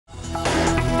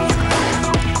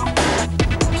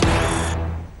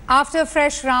After a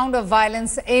fresh round of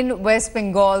violence in West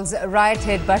Bengal's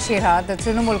riot-hit Basirhat, the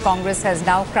Trinamool Congress has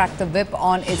now cracked the whip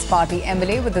on its party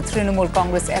MLA, with the Trinamool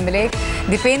Congress MLA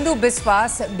Deependu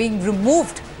Biswas being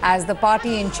removed as the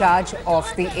party in charge of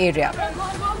the area.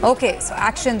 Okay, so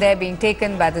action there being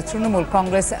taken by the Trinamool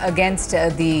Congress against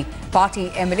the party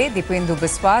MLA Deependu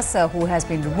Biswas, who has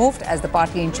been removed as the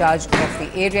party in charge of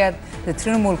the area. The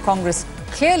Trinamool Congress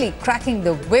clearly cracking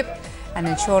the whip and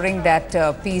ensuring that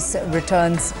peace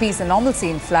and normalcy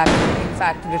in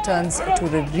fact returns to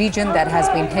the region that has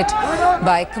been hit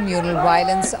by communal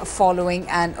violence following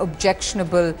an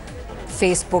objectionable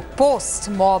Facebook post.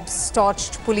 Mobs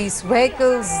torched police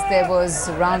vehicles. There was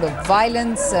a round of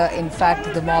violence. In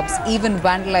fact, the mobs even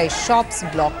vandalized shops,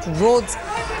 blocked roads,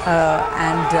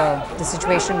 and the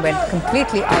situation went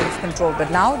completely out of control.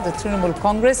 But now the Trinamool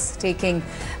Congress taking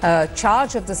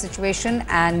charge of the situation,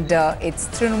 and it's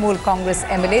Trinamool Congress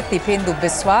MLA Deependu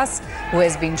Biswas who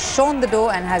has been shown the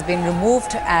door and has been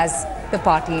removed as the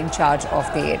party in charge of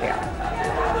the area.